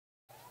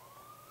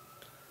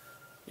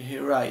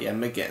here I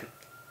am again.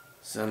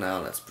 So now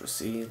let's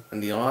proceed.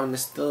 And the alarm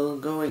is still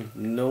going.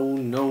 No,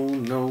 no,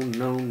 no,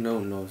 no, no,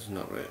 no. It's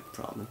not really a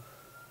problem.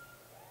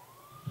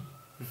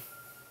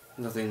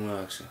 Nothing will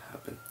actually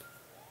happen.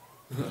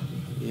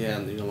 Yeah,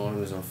 and the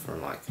alarm is on for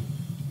like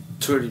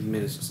 30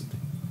 minutes or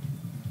something.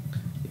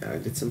 Yeah, I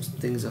did some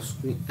things off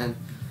screen and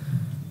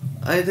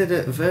I did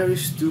a very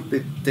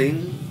stupid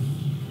thing.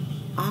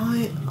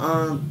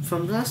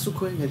 From the last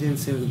recording I didn't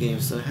save the game,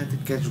 so I had to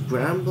catch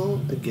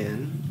Gramble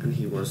again, and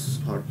he was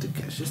hard to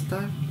catch this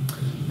time.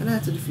 And I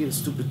had to defeat a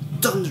stupid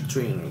Thunder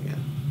Trainer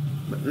again.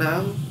 But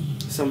now,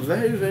 some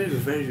very, very,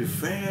 very,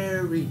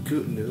 very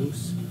good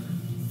news.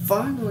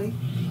 Finally,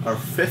 our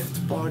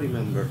 5th party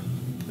member.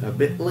 A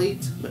bit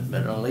late, but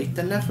better late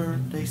than never,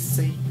 they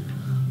say.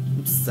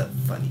 It's so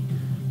funny.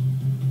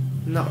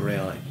 Not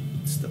really,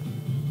 still.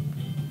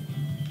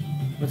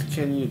 What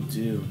can you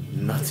do?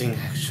 Nothing,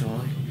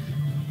 actually.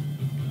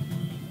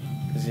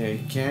 Because yeah,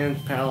 you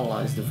can't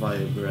paralyze the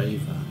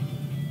Vibrava.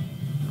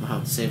 I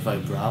would say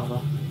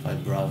Vibrava.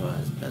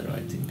 Vibrava is better, I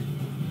think.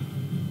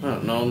 I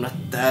don't know, I'm not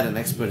that an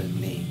expert in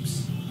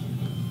names.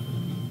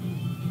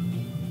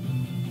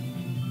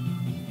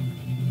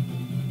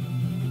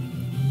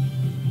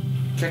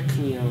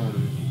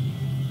 Keknion.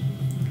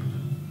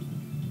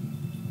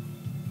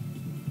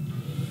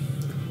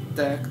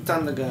 Attack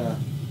Tandaga.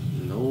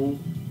 No.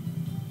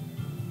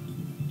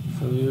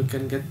 So you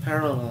can get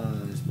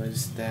paralyzed by the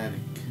static.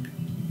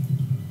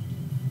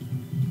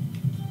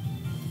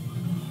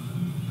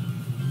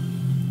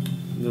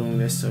 Doing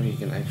this so you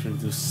can actually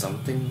do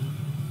something.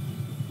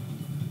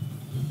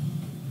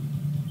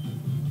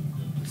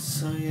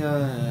 So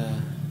yeah,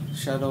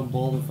 Shadow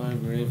Bolt,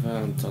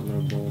 Vibrava, and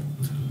Thunderbolt,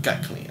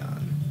 Kekleon.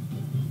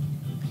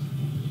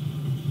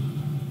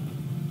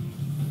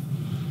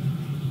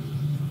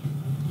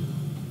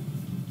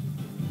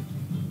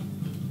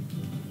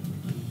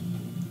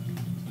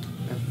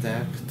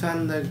 Attack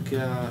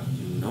Tandaga.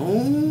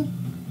 No?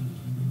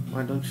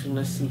 Why don't you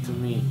listen to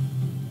me?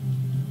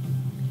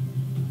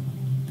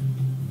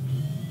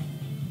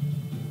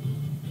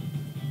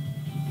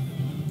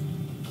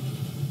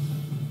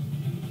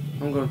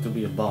 I'm going to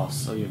be a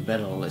boss, so you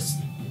better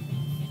listen.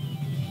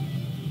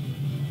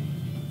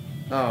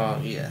 Oh,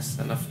 yes,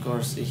 and of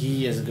course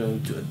he is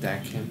going to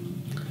attack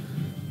him.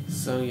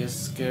 So, yes,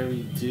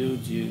 scary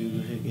dude,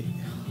 you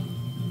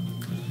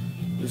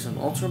use an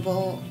Ultra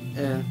Ball,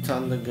 and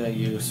Tandaga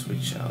you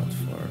switch out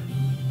for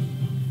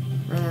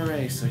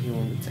Ray, so he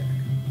won't attack.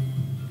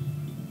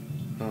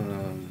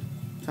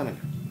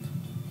 Tandaga.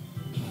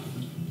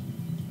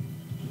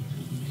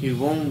 He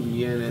won't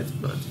be in it,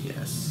 but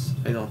yes.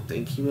 I don't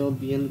think he will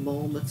be in the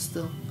ball, but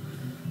still.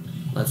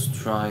 Let's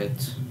try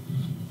it.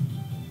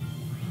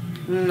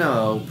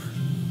 Nope.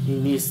 He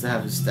needs to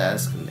have his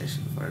status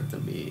condition for it to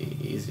be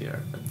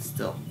easier, but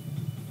still.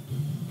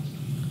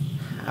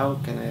 How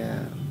can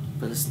I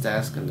put a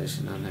status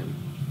condition on him?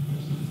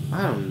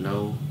 I don't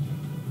know.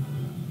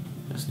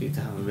 Just need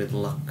to have a bit of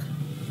luck.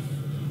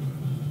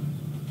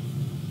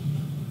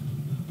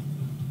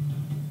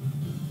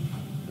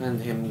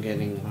 And him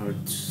getting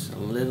hurt a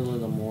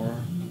little more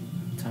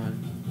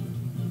time.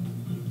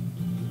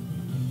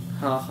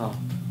 Haha.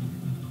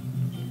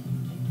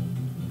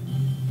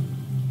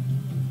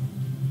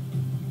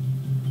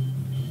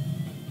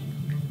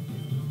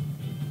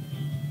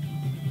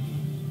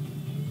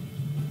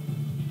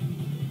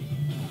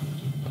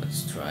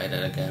 Let's try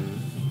that again.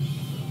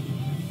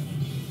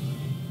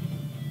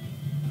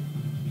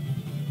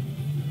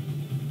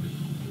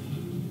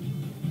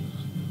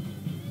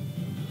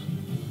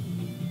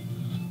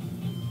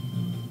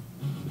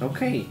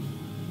 Okay,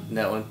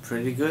 that went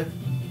pretty good.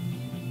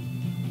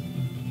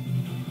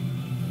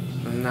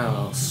 And now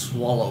I'll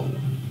swallow.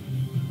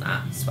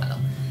 Swallow.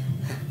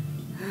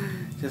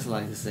 Just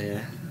like to say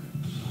that.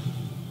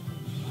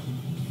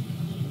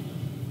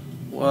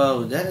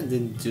 Whoa, that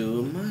didn't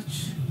do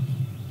much.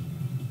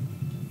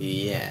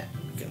 Yeah,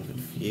 I'm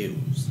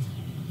confused.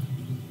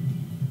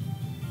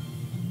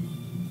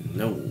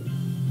 No,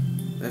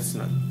 that's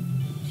not.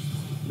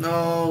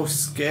 No,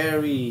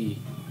 scary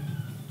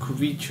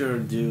creature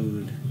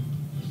dude.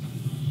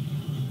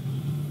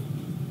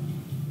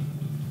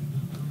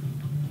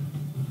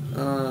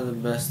 The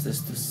best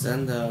is to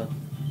send out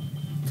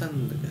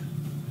Tandaga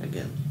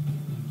again.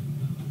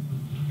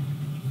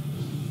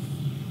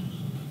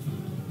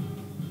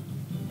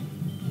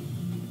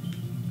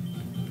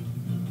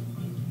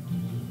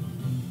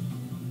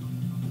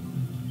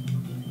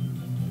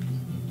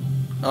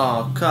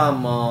 Oh,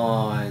 come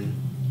on.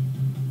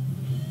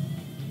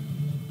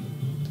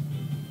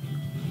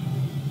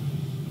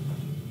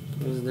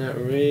 Was that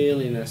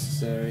really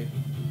necessary?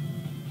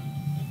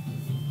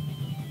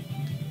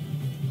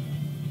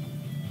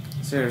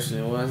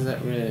 Seriously, was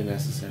that really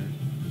necessary?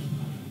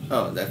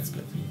 Oh, that's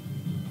good.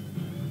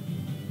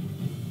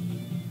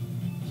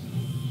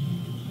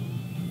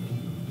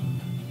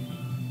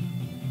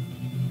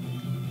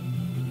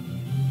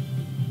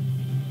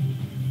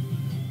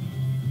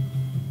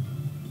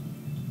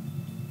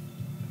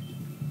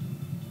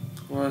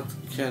 What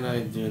can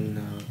I do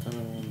now?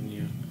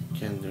 You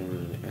can't do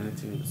really anything.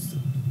 think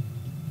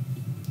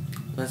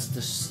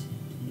let's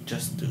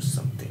just do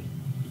something.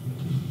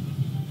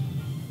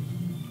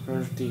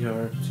 Hurty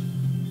hurt.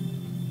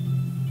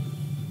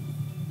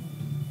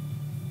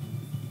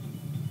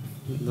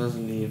 It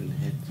doesn't even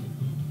hit.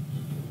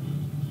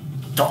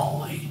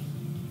 Die!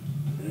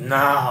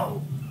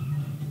 Now!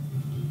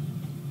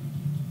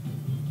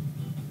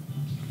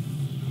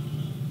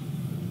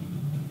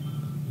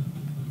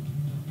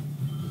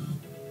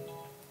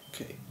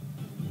 Okay.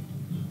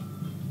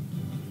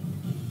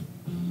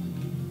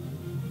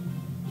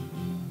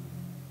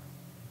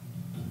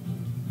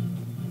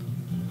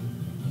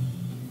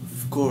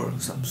 Of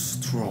course, I'm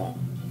strong.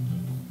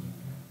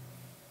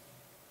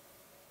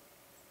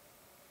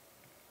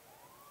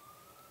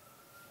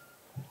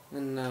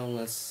 And now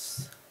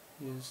let's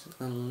use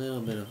a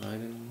little bit of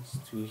items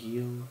to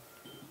heal.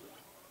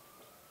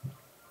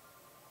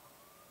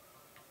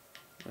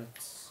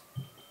 Let's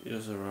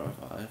use a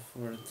revive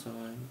for a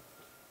time.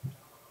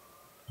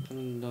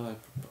 And die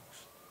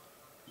proportion.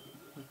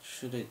 What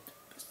should I do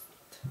best?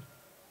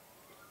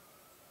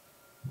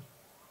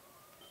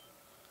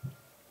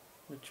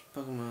 Which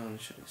Pokemon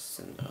should I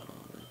send out?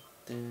 I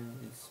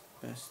think it's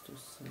best to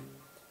send.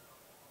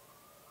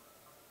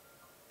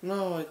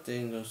 No, I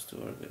think those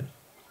two are good.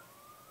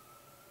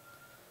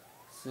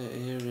 So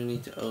here we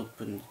need to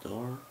open the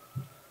door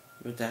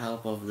with the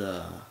help of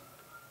the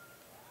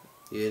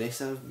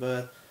elixir,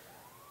 but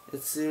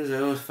it seems I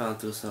almost found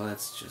two, so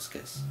let's just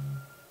guess.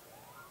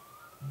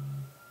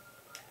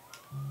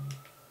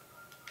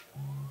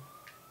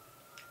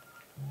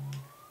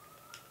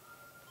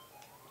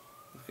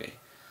 Okay.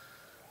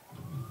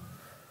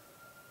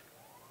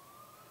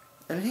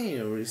 And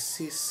here we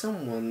see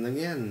someone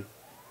again.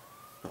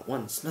 Not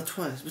once, not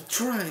twice, but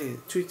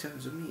three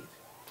times we meet.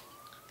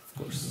 Of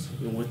course,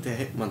 with the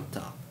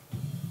Hitmontop.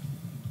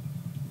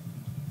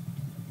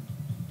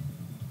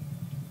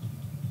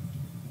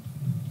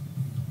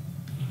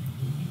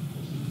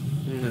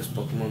 This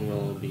Pokemon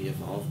will be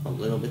evolved a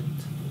little bit.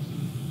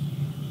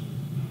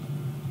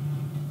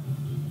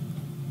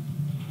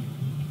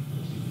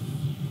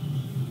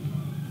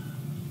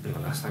 And the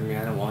last time we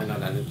had a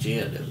Wynaut and a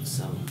Geodude,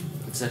 so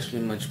it's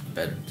actually much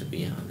better, to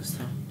be honest,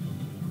 huh?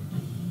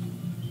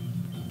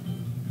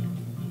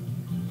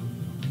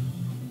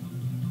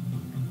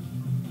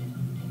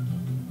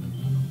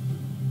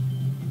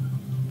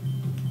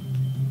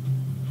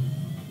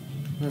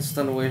 Let's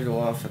not wave the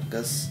off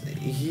because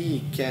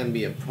he can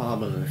be a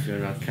problem if you're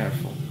not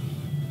careful.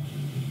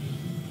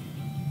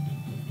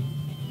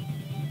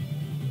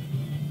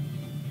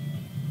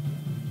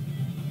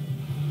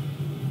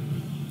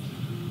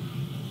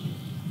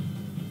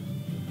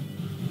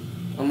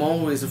 I'm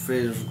always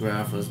afraid of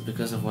Graveles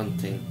because of one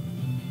thing.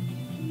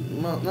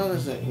 Not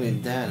exactly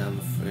that I'm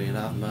afraid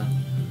of, but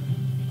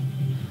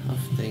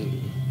of the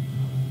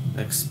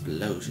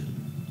explosion.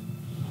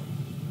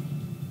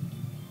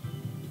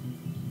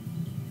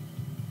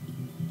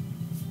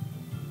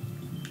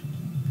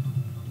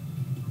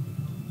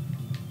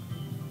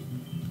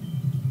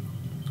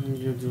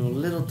 You do a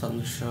little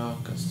thunder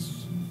shock,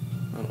 cause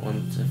I don't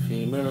want if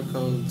he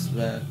miracles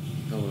back,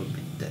 I will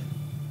be dead.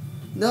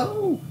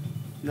 No!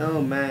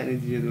 No,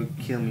 magnitude will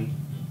kill me.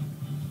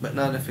 But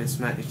not if it's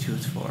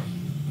magnitude 4.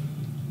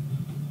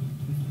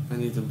 I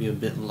need to be a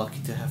bit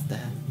lucky to have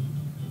that.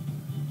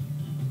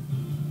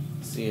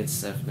 See, it's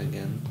 7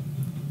 again.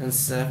 And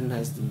 7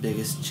 has the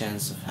biggest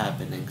chance of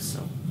happening,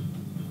 so.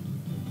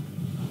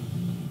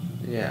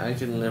 Yeah, I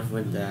can live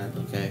with that,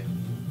 okay.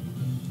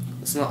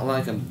 It's not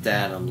like I'm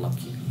that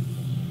unlucky.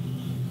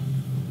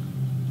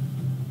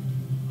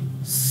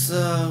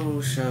 So,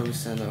 shall we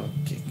send out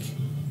a kick?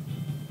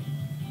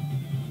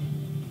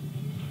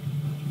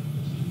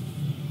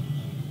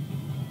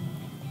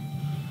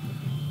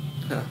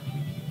 Huh,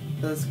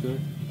 that's good.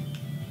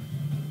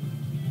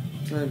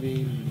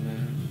 Maybe,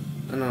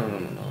 no.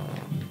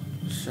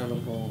 Shadow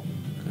Ball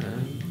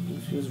and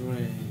Confuse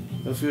Ray.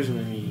 Confusion,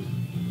 I mean.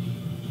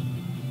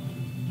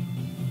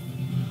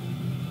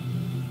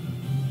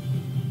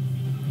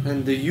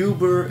 And the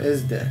Uber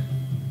is dead.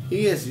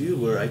 He is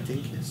Uber, I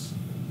think, yes.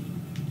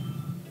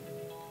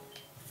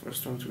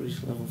 First one to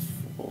reach level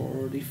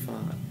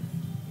 45.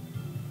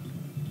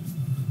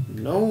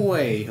 No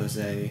way,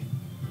 Jose.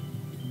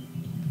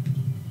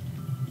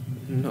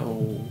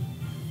 No.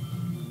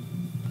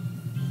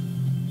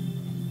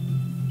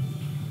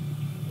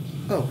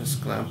 Oh, his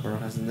Clamper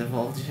hasn't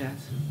evolved yet.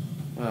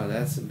 Wow,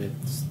 that's a bit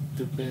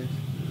stupid.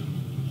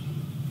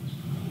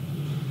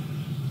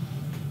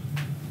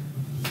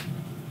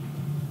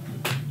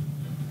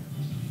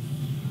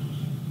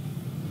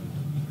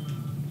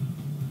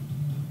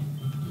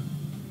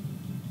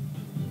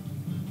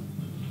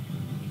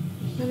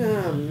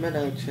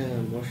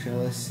 Medicham, or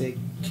shall I say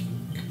kick?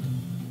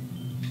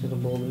 Should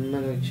have bowled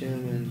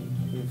Medicham and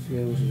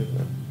Confusion of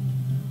them.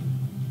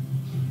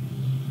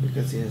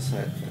 Because he has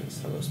side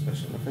defense, hello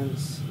special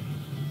defense.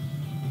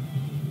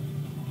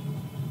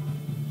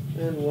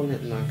 And one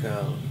hit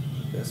knockout.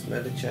 Because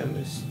Medicham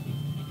is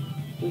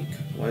weak.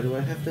 Why do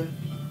I have him?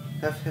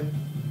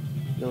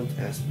 Don't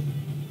ask me.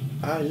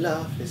 I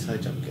love his high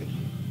jump kick.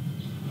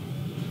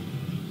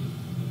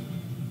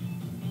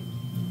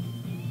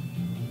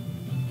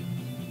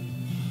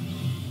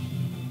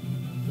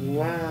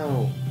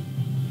 Wow.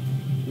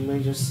 You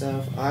made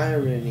yourself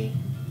irony.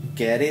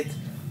 Get it?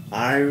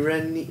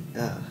 Irony?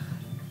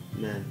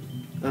 Man,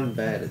 I'm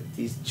bad at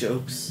these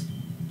jokes.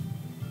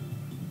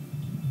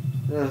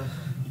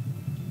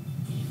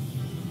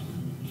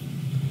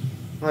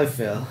 I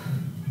fail.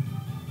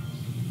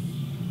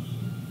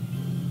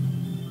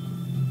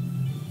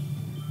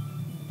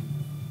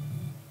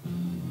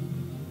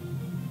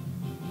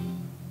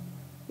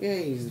 Yeah,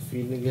 he's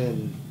defeated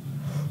again.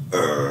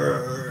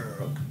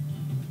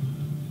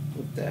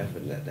 Whatever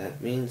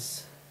that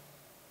means.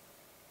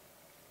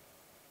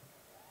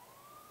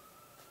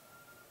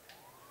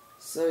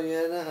 So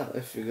yeah, now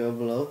if you go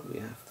below, we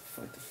have to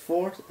fight the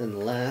fourth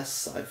and last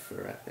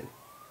cipher weapon.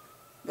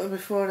 But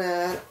before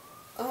that,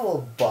 I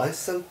will buy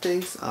some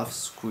things off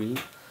screen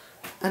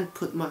and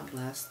put my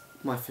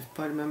fifth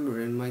party member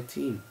in my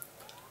team.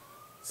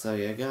 So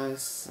yeah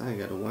guys, I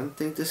got one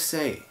thing to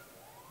say.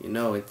 You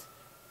know it.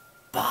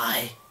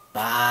 Bye.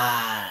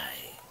 Wow,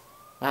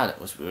 that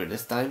was weird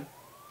this time.